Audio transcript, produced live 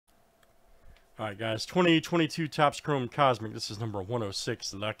Alright, guys. 2022 Topps Chrome Cosmic. This is number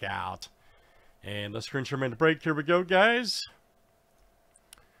 106. Look out. And let's screen share the break. Here we go, guys.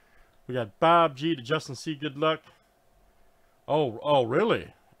 We got Bob G to Justin C. Good luck. Oh,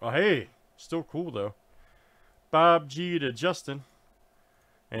 really? Oh, hey. Still cool, though. Bob G to Justin.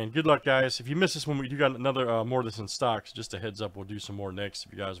 And good luck, guys. If you miss this one, we do got another more of this in stock. So just a heads up, we'll do some more next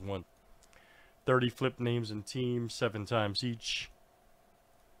if you guys want. 30 flip names and teams, 7 times each.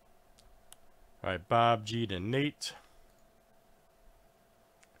 Alright, Bob G to Nate.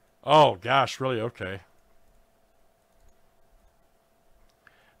 Oh, gosh, really? Okay.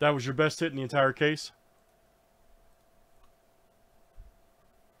 That was your best hit in the entire case?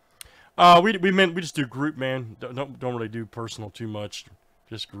 We just do group, man. Don't really do personal too much.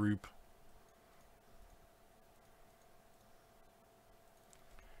 Just group.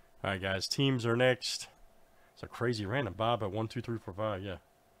 Alright, guys. Teams are next. It's a crazy random. Bob at 1, 2, 3, 4, 5. Yeah.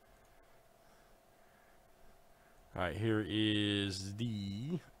 Alright, here is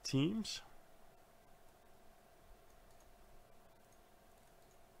the teams.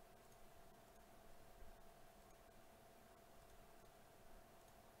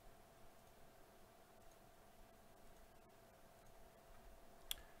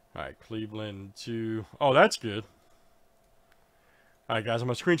 Alright, Cleveland to... Oh, that's good. Alright, guys, I'm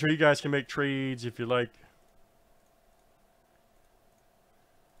going to screen share. You guys can make trades if you like.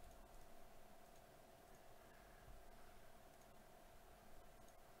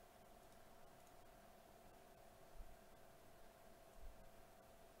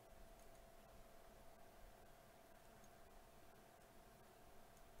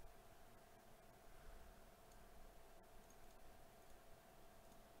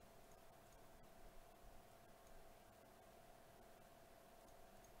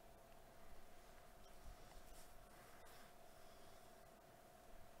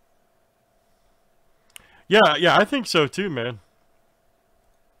 Yeah, I think so too, man.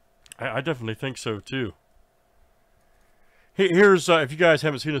 I definitely think so too. Here's if you guys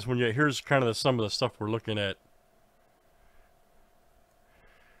haven't seen this one yet, here's kind of some of the stuff we're looking at.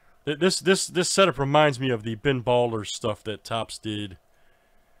 This setup reminds me of the Ben Baller stuff that Topps did,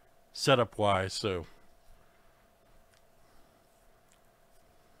 setup wise. So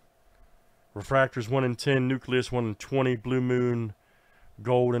refractors 1 in 10, nucleus 1 in 20, blue moon,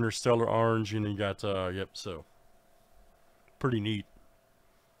 gold, interstellar, orange, and then you got yep. So pretty neat.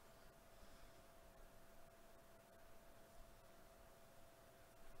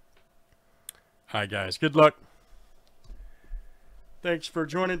 Hi guys, good luck. Thanks for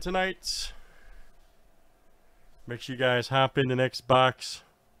joining tonight. Make sure you guys hop in the next box.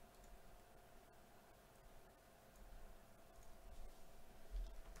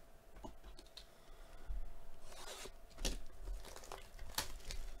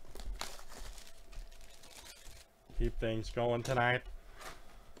 Keep things going tonight.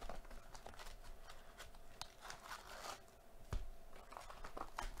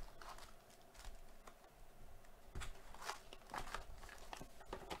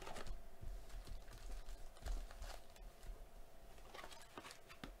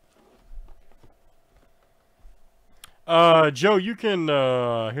 Joe, you can,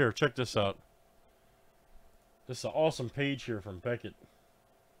 here, check this out. This is an awesome page here from Beckett.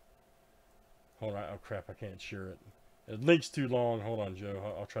 Hold on, oh crap, I can't share it. The link's too long. Hold on,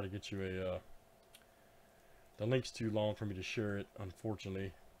 Joe. I'll try to get you a, the link's too long for me to share it,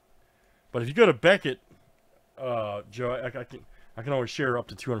 unfortunately. But if you go to Beckett, Joe, I can always share up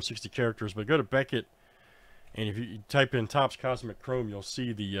to 260 characters, but go to Beckett, and if you type in Topps Cosmic Chrome, you'll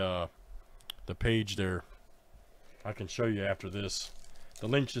see the page there. I can show you after this. The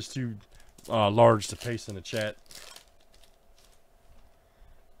link's just too large to paste in the chat.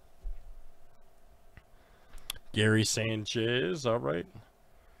 Gary Sanchez, all right.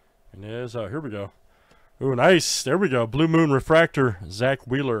 And there's, here we go. Ooh, nice. There we go. Blue Moon Refractor, Zach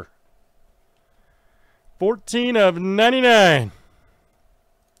Wheeler. 14 of 99.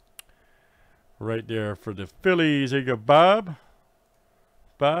 Right there for the Phillies. There you go, Bob.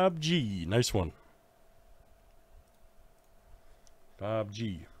 Bob G. Nice one. Bob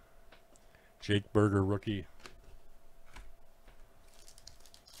G. Jake Berger, rookie.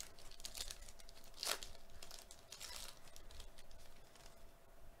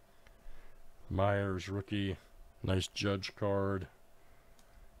 Myers, rookie. Nice Judge card.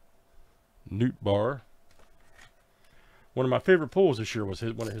 Newt Bar. One of my favorite pulls this year was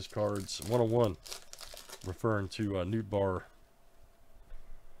one of his cards, 101, referring to Newt Bar.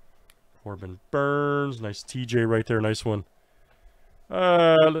 Corbin Burns. Nice TJ right there. Nice one.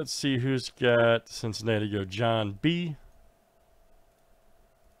 Let's see who's got Cincinnati. Go John B.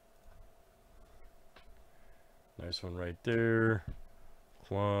 Nice one right there.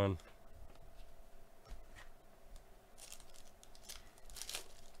 Quan.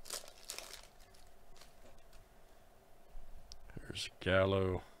 There's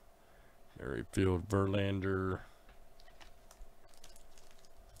Gallo. Merrifield, Verlander.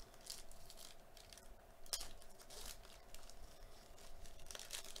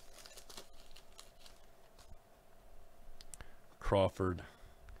 Crawford.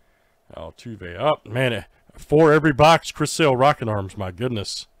 Altuve. Oh, man. 4 every box. Chris Sale Rocket Arms. My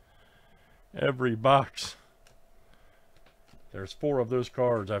goodness. Every box. There's 4 of those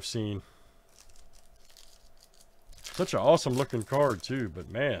cards I've seen. Such an awesome looking card too, but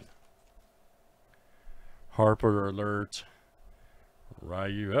man. Harper alert.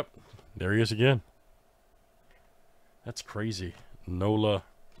 Ryu. Up. There he is again. That's crazy. Nola.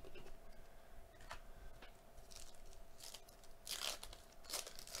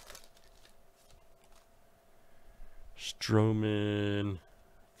 Stroman.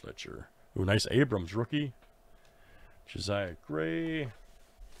 Fletcher. Ooh, nice Abrams rookie. Josiah Gray.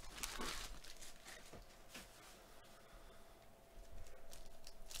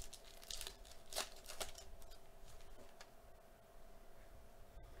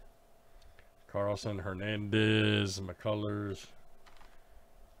 Carlson, Hernandez, McCullers.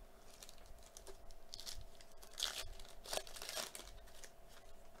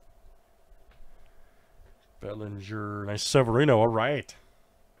 Bellinger. Nice Severino. All right.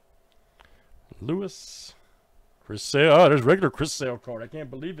 Lewis. Chris Sale. Oh, there's regular Chris Sale card. I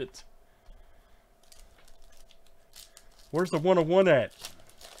can't believe it. Where's the 101 at?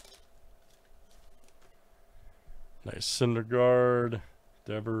 Nice Syndergaard.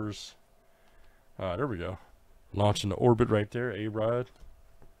 Devers. Ah, there we go. Launching the orbit right there. A-Rod.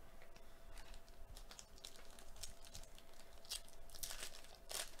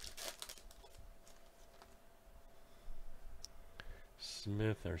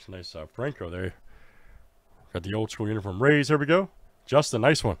 Smith. There's a nice Franco there. Got the old school uniform. Rays. Here we go. Justin.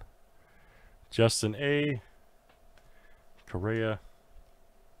 Nice one. Justin A. Correa.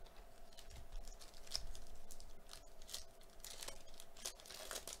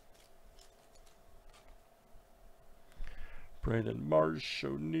 Brandon Marsh,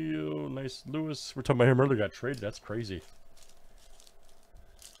 O'Neal, nice Lewis. We're talking about him earlier, got traded. That's crazy.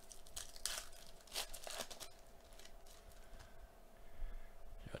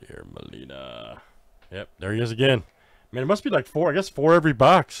 Got here, Molina. Yep, there he is again. Man, it must be like 4, I guess 4 every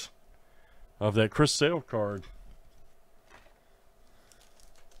box of that Chris Sale card.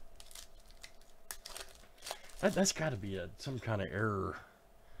 That's got to be some kind of error.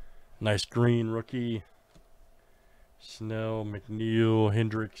 Nice green rookie. Snell, McNeil,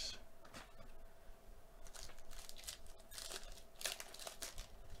 Hendricks.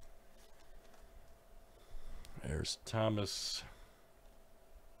 There's Thomas.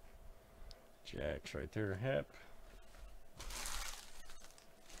 Jacks right there. Hep.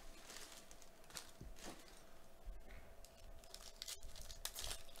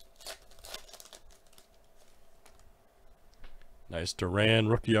 Nice Duran,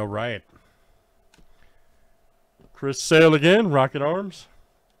 rookie, all right. Chris Sale again, Rocket Arms.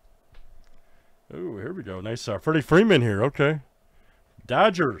 Oh, here we go. Nice Freddie Freeman here. Okay.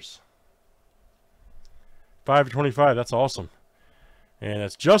 Dodgers. 5/25. That's awesome. And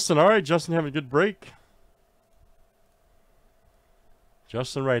that's Justin. All right, Justin having a good break.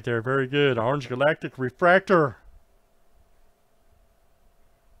 Justin right there. Very good. Orange Galactic Refractor.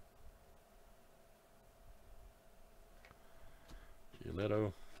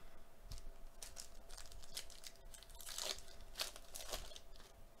 Giolito.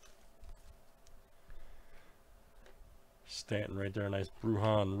 Stanton right there, nice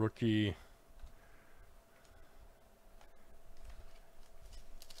Bruhan rookie.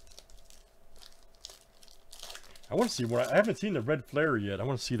 I want to see what I haven't seen the red flare yet. I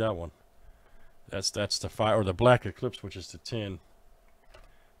want to see that one. That's the 5 or the black eclipse, which is the 10.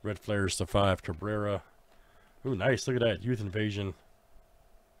 Red flare is the 5. Cabrera. Ooh, nice. Look at that youth invasion.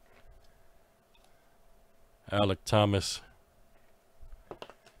 Alec Thomas.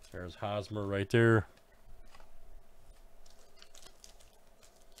 There's Hosmer right there.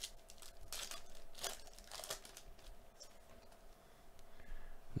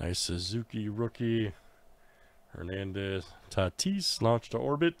 Nice Suzuki rookie. Hernandez. Tatis launched to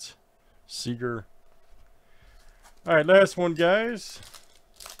orbit. Seager. All right, last one, guys.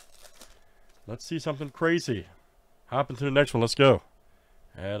 Let's see something crazy. Hop into the next one. Let's go.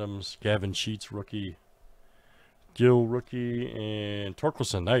 Adams, Gavin Sheets rookie. Gill rookie, and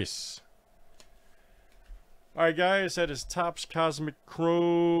Torkelson. Nice. Alright guys, that is Topps Cosmic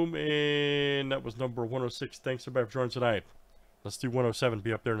Chrome, and that was number 106. Thanks everybody for joining tonight. Let's do 107,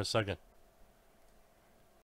 be up there in a second.